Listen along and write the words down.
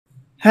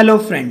Hello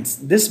friends,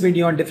 this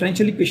video on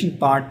differential equation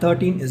part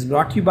 13 is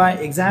brought to you by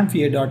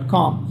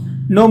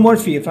examfear.com. No more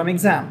fear from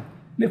exam.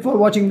 Before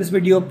watching this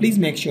video, please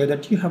make sure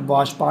that you have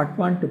watched part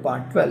 1 to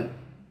part 12.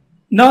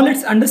 Now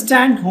let's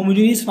understand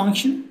homogeneous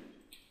function.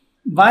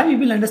 Why we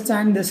will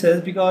understand this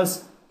is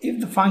because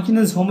if the function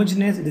is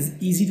homogeneous, it is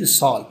easy to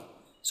solve.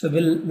 So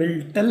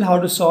we'll tell how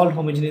to solve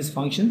homogeneous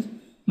functions.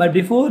 But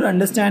before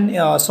understand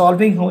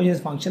solving homogeneous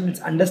function, let's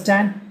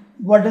understand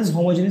what is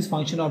homogeneous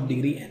function of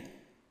degree n.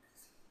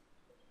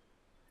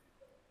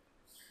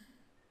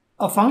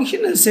 A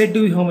function is said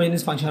to be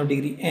homogeneous function of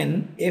degree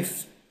n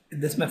if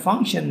this is my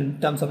function in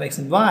terms of x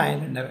and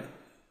y,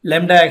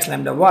 lambda x,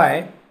 lambda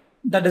y,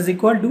 that is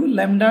equal to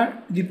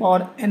lambda to the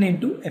power n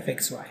into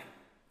fxy,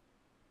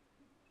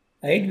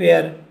 right,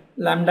 where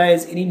lambda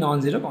is any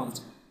non-zero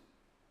constant.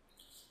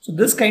 So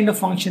this kind of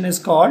function is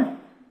called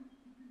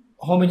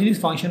homogeneous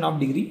function of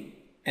degree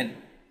n.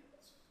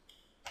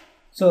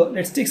 So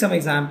let's take some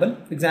example.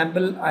 For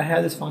example, I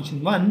have this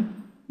function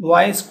 1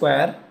 y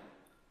square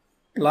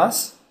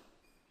plus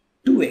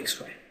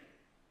 2xy,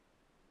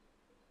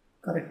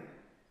 correct.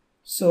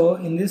 So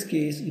in this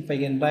case, if I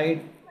can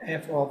write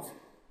f of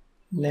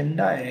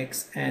lambda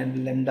x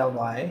and lambda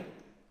y,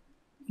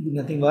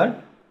 nothing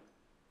but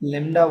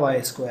lambda y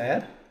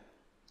square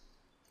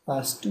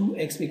plus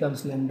 2x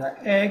becomes lambda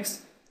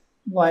x,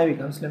 y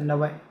becomes lambda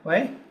y.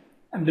 Why?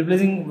 I'm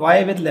replacing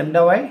y with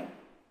lambda y,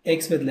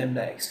 x with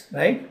lambda x,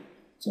 right?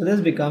 So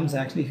this becomes,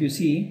 actually, if you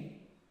see,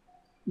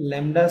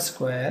 lambda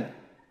square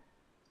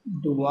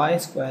into y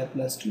square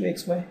plus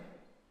 2xy,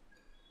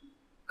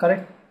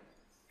 correct.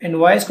 And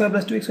y square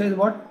plus 2xy is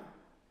what?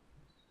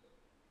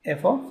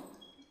 F of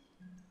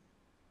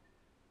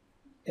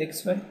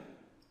xy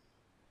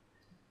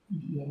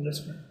lambda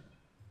square.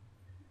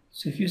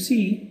 So if you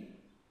see,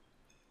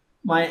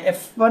 my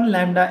f1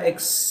 lambda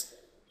x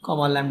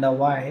comma lambda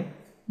y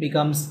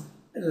becomes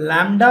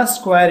lambda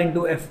square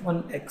into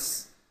f1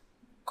 x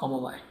comma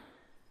y.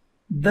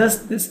 Thus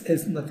this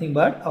is nothing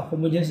but a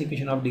homogeneous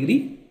equation of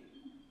degree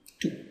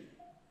 2,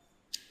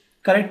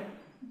 correct.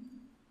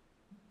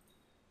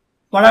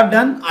 What I've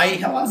done, I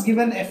was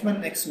given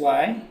f1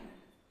 xy,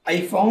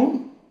 I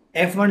found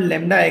f1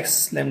 lambda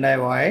x lambda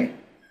y,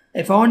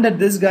 I found that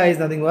this guy is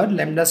nothing but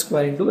lambda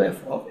square into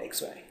f of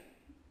xy.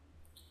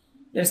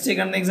 Let's take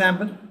an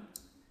example,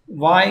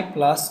 y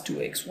plus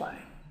 2xy.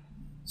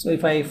 So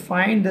if I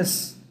find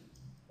this,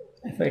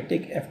 if I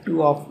take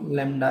f2 of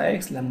lambda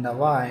x lambda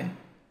y,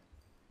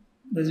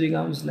 this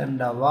becomes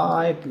lambda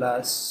y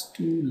plus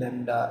 2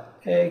 lambda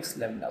x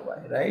lambda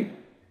y, right?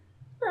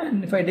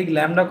 And if I take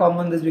lambda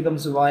common, this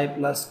becomes y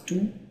plus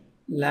 2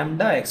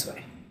 lambda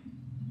xy.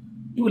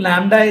 2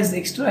 lambda is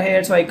extra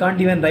here, so I can't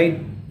even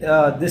write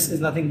this is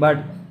nothing but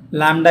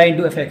lambda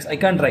into fx. I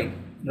can't write,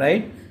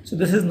 right? So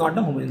this is not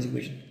a homogeneous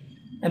equation.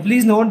 And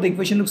please note, the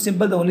equation looks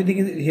simple. The only thing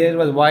is here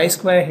was y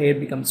square, here it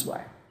becomes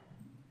y.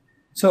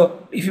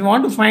 So if you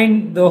want to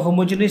find the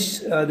homogeneous,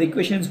 the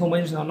equation is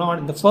homogeneous or not,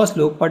 in the first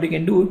look, what you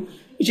can do,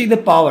 you check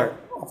the power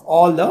of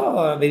all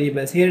the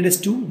variables. Here it is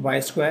 2 y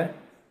square,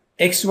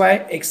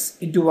 xy, x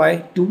into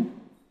y 2,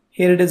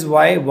 here it is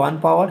y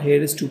 1 power, here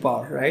it is 2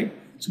 power, right?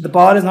 So the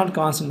power is not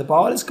constant. The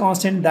power is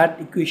constant,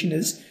 that equation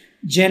is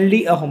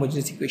generally a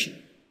homogeneous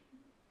equation.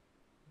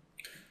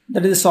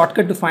 That is a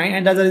shortcut to find,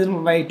 and that's the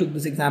reason why I took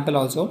this example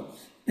also.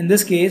 In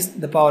this case,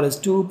 the power is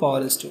 2,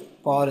 power is 2,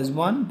 power is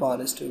 1,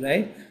 power is 2,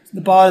 right? So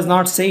the power is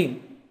not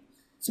same,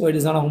 so it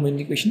is not a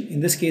homogeneous equation. In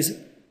this case,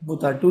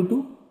 both are 2,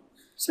 2,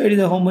 so it is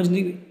a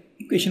homogeneous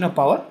equation of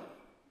power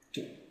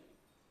 2.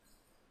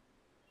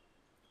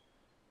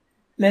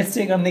 Let's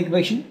take another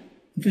equation.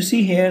 If you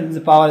see here,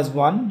 the power is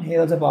 1,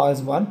 here also power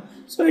is 1,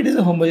 so it is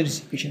a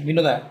homogeneous equation. We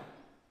know that.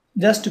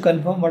 Just to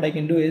confirm, what I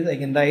can do is I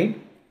can write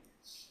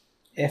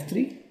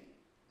f3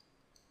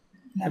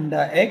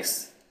 lambda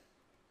x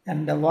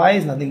lambda y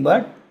is nothing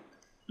but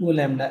 2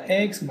 lambda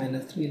x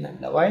minus 3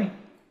 lambda y.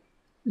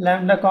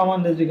 Lambda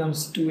common, this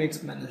becomes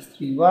 2x minus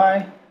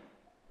 3y,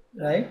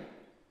 right?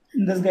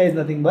 And this guy is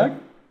nothing but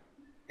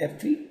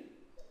f3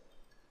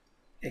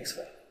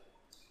 xy.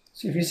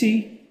 So if you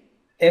see,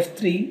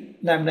 f3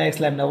 lambda x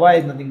lambda y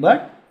is nothing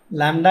but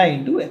lambda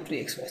into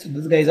f3 xy. So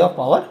this guy is of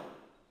power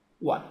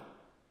 1,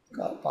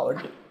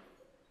 power 2.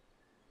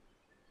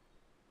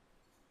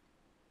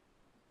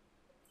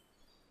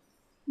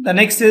 The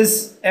next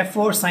is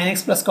f4 sin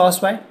x plus cos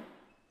y.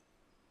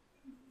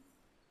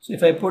 So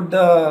if I put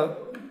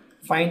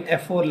find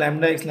f4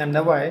 lambda x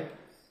lambda y,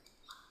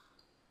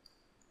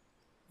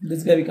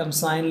 this guy becomes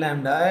sin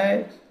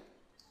lambda x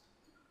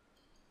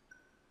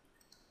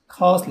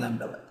cos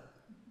lambda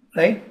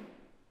y, right?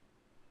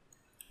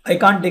 I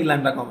can't take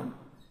lambda common,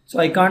 so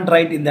I can't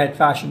write in that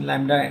fashion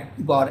lambda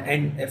power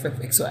n f of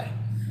xy.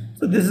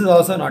 So this is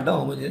also not a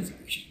homogeneous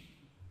equation,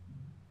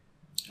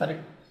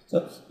 correct?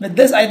 So with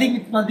this, I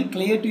think it must be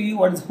clear to you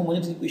what is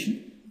homogeneous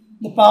equation.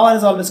 The power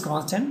is always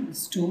constant.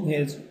 It's 2,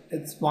 here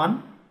it's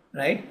 1,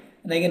 right?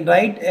 And I can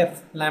write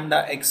f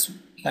lambda x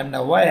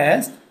lambda y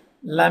as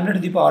lambda to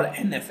the power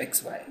n f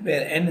x y,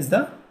 where n is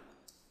the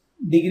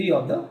degree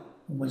of the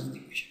homogeneous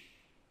equation.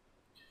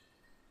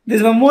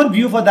 There's one more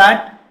view for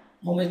that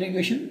homogeneous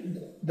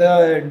equation.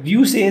 The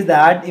view says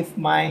that if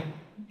my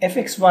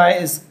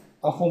fxy is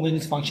a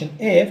homogeneous function,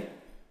 if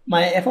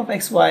my f of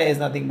xy is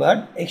nothing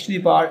but x to the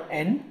power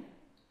n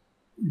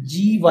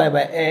gy by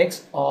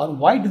x or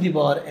y to the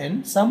power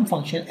n some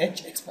function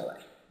h x by y.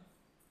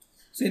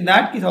 So in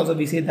that case also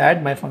we say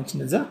that my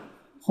function is a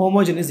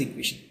homogeneous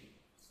equation.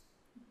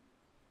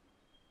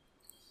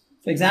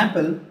 For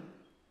example,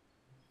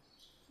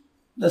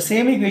 the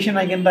same equation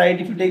I can write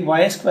if you take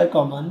y square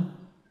common,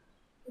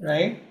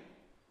 right?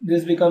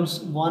 This becomes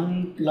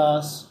 1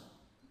 plus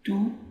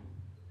 2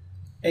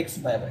 x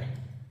by y.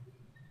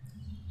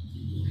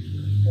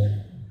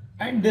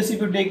 And this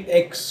if you take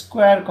x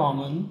square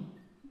common,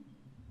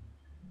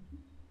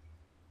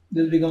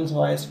 this becomes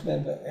y square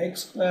by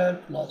x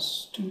square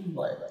plus 2y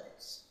by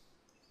x.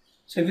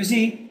 So if you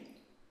see,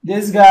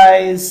 this guy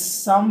is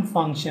some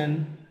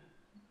function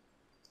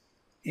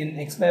in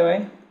x by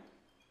y,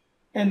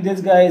 and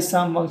this guy is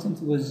some function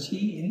equals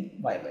g in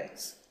y by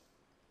x.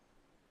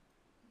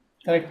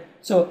 Correct?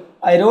 So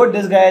I wrote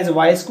this guy as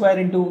y square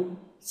into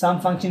some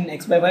function in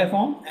x by y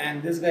form,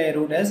 and this guy I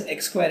wrote as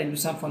x square into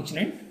some function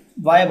in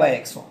y by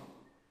x form.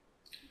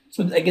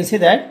 So I can say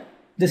that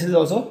this is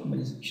also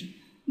homogeneous equation.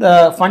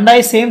 The funda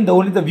is same, the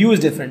only the view is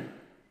different.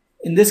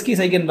 In this case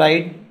I can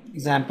write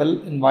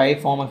example in y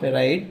form. If I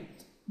write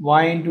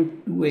y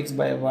into 2x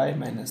by y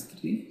minus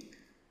 3,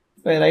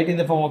 if I write in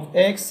the form of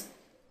x,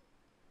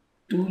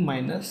 2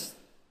 minus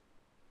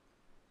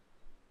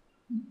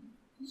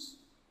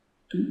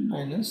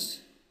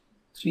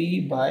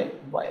 3 by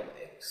y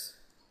by x.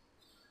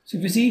 So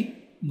if you see,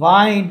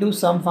 y into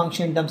some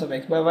function in terms of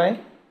x by y,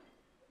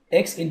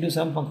 x into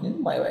some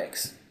function y by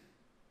x,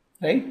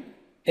 right?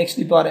 X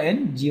to the power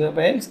n gy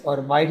by x or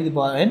y to the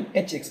power n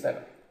hx by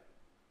y.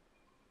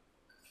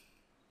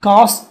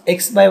 Cos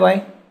x by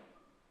y.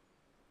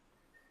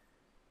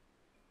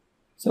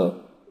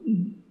 So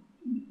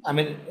I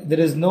mean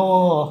there is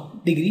no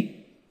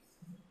degree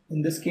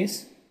in this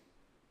case.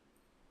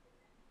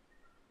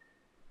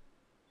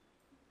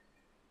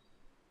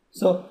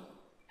 So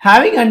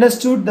having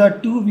understood the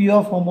two view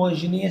of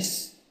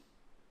homogeneous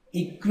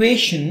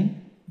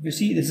equation, you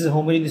see this is a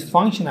homogeneous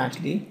function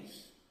actually.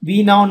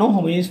 We now know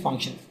homogeneous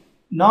function.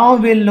 Now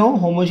we will know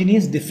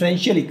homogeneous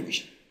differential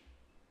equation.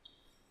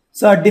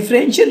 So a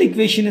differential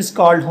equation is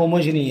called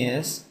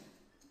homogeneous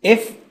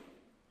if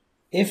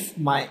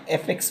my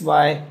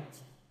fxy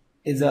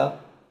is a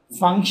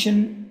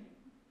function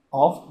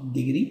of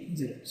degree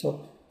 0.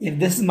 So if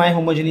this is my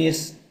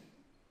homogeneous,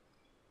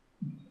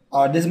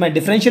 or this is my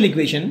differential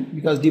equation,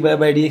 because dy by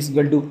dx is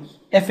equal to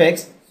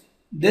fx,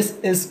 this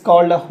is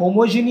called a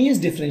homogeneous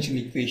differential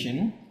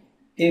equation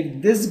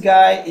if this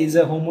guy is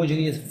a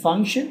homogeneous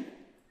function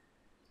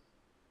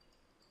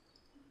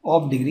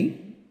of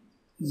degree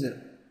 0.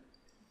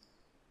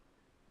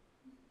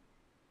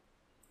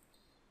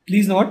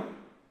 Please note,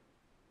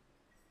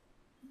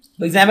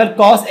 for example,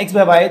 cos x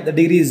by y, the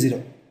degree is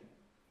 0.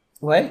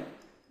 Why?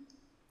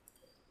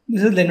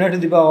 This is lambda to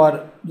the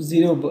power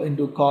 0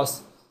 into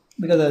cos,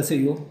 because I'll say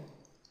you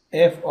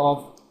f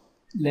of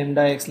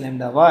lambda x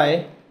lambda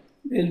y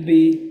will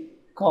be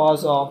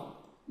cos of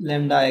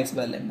lambda x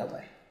by lambda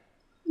y.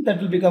 That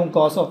will become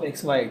cos of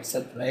xy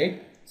itself,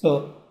 right?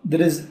 So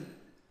there is,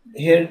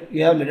 here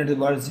you have lambda to the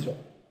power 0.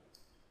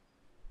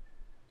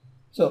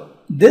 So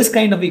this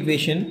kind of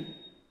equation,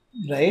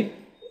 right,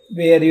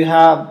 where you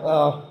have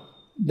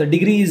the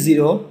degree is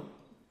 0,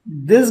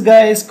 this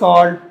guy is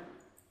called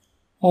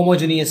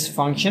homogeneous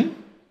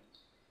function,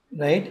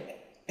 right,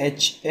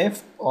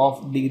 hf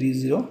of degree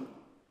 0,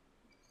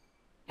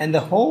 and the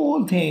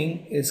whole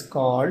thing is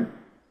called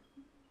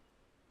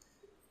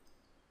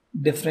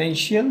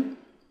differential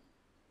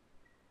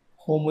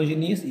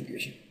homogeneous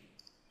equation.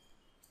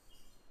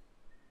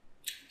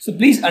 So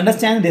please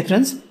understand the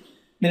difference.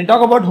 When you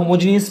talk about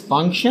homogeneous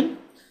function,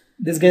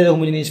 this guy is a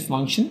homogeneous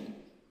function,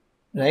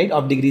 right,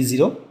 of degree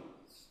 0.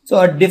 So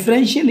a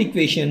differential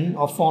equation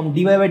of form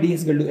dy by dx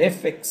is equal to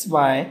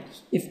fxy.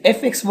 If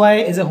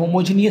fxy is a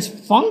homogeneous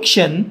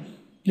function,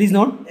 please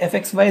note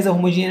fxy is a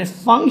homogeneous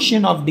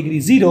function of degree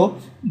 0,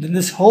 then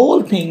this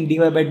whole thing dy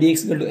by dx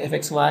is equal to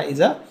fxy is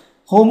a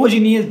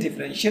homogeneous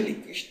differential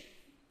equation.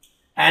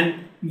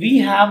 And we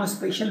have a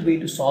special way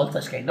to solve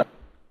such kind of.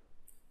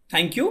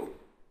 Thank you.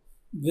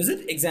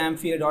 Visit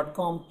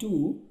examfear.com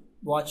to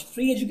watch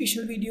free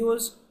educational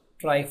videos,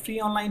 try free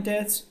online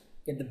tests,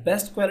 get the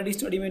best quality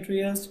study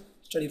materials,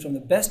 study from the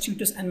best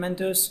tutors and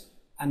mentors,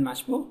 and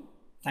much more.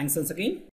 Thanks once again.